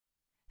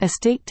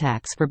Estate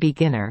tax for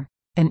beginner.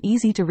 An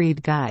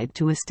easy-to-read guide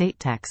to estate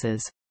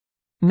taxes.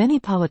 Many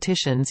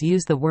politicians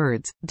use the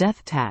words,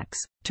 death tax,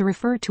 to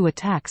refer to a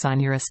tax on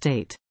your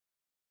estate.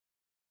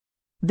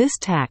 This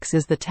tax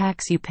is the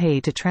tax you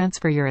pay to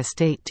transfer your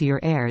estate to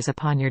your heirs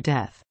upon your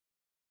death.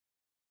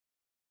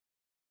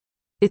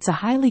 It's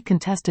a highly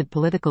contested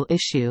political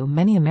issue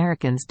many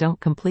Americans don't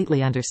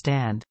completely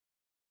understand.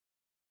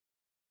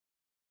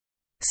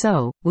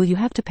 So, will you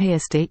have to pay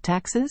estate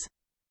taxes?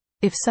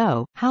 If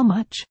so, how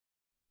much?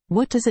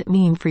 What does it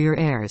mean for your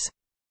heirs?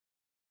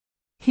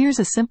 Here's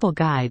a simple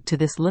guide to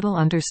this little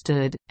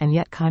understood, and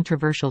yet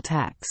controversial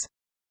tax.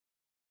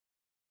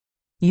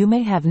 You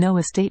may have no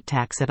estate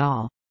tax at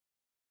all.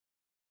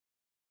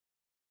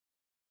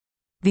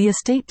 The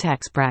estate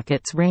tax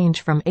brackets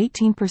range from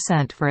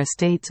 18% for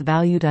estates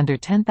valued under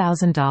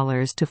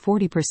 $10,000 to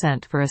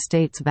 40% for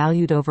estates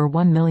valued over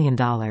 $1 million.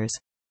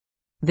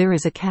 There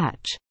is a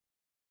catch.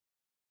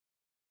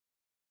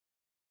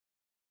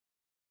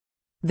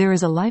 There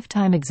is a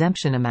lifetime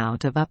exemption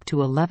amount of up to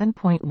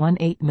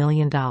 $11.18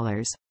 million.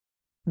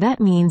 That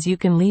means you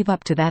can leave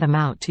up to that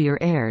amount to your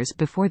heirs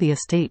before the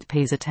estate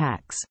pays a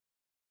tax.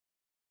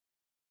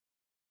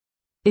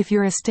 If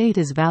your estate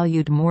is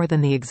valued more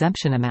than the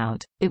exemption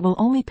amount, it will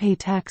only pay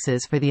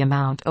taxes for the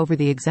amount over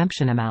the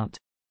exemption amount.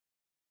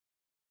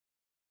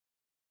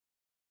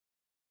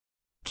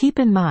 Keep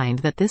in mind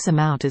that this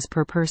amount is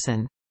per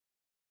person.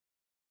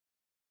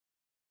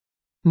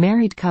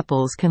 Married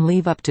couples can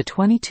leave up to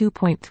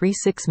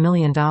 $22.36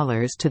 million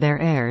to their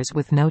heirs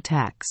with no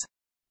tax.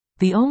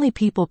 The only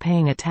people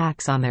paying a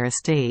tax on their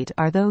estate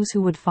are those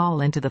who would fall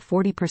into the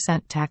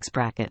 40% tax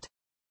bracket.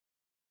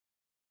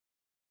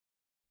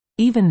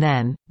 Even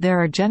then, there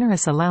are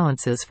generous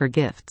allowances for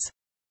gifts.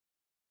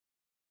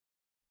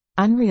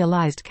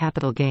 Unrealized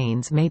capital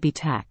gains may be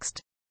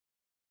taxed.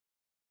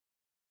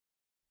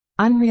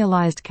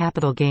 Unrealized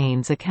capital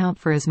gains account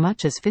for as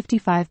much as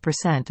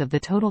 55% of the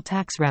total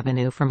tax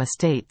revenue from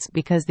estates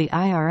because the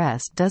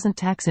IRS doesn't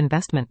tax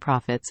investment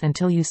profits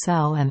until you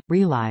sell and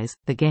realize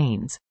the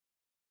gains.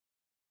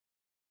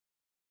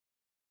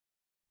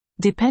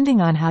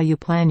 Depending on how you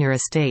plan your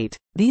estate,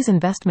 these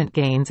investment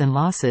gains and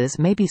losses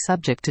may be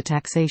subject to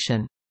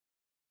taxation.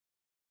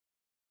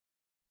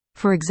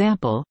 For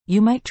example,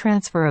 you might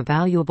transfer a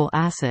valuable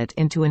asset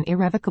into an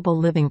irrevocable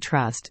living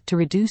trust to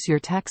reduce your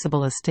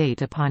taxable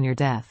estate upon your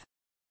death.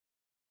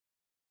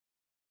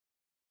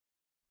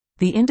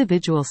 The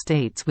individual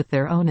states with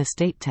their own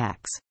estate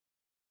tax.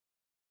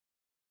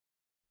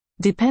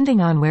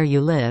 Depending on where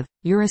you live,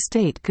 your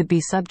estate could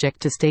be subject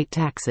to state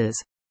taxes.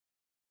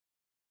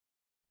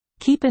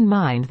 Keep in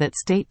mind that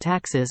state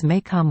taxes may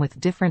come with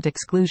different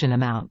exclusion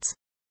amounts.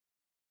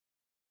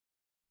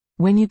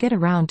 When you get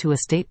around to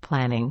estate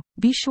planning,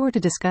 be sure to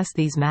discuss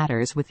these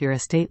matters with your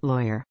estate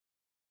lawyer.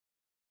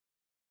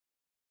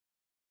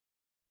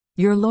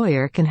 Your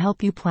lawyer can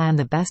help you plan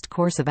the best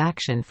course of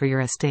action for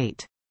your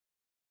estate.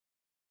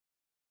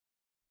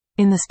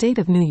 In the state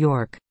of New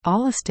York,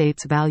 all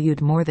estates valued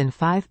more than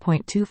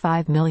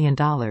 $5.25 million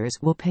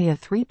will pay a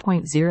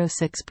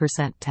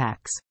 3.06%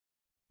 tax.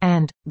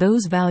 And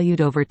those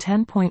valued over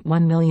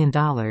 $10.1 million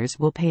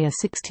will pay a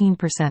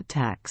 16%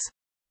 tax.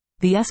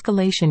 The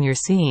escalation you're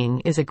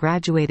seeing is a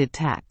graduated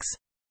tax.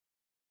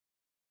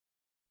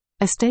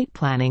 Estate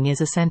planning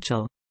is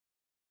essential.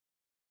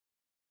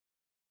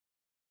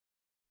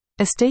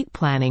 Estate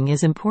planning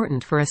is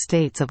important for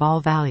estates of all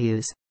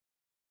values.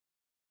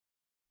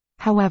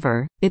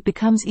 However, it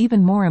becomes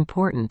even more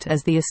important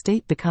as the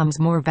estate becomes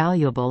more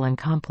valuable and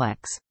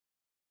complex.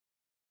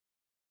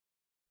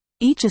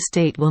 Each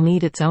estate will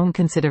need its own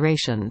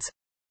considerations.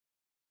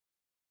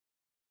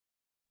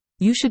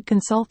 You should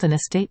consult an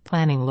estate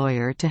planning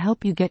lawyer to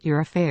help you get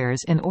your affairs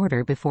in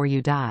order before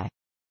you die.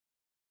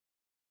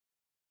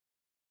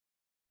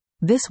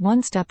 This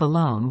one step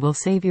alone will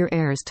save your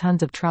heirs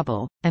tons of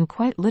trouble, and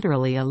quite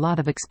literally a lot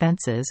of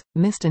expenses,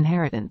 missed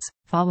inheritance,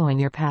 following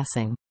your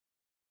passing.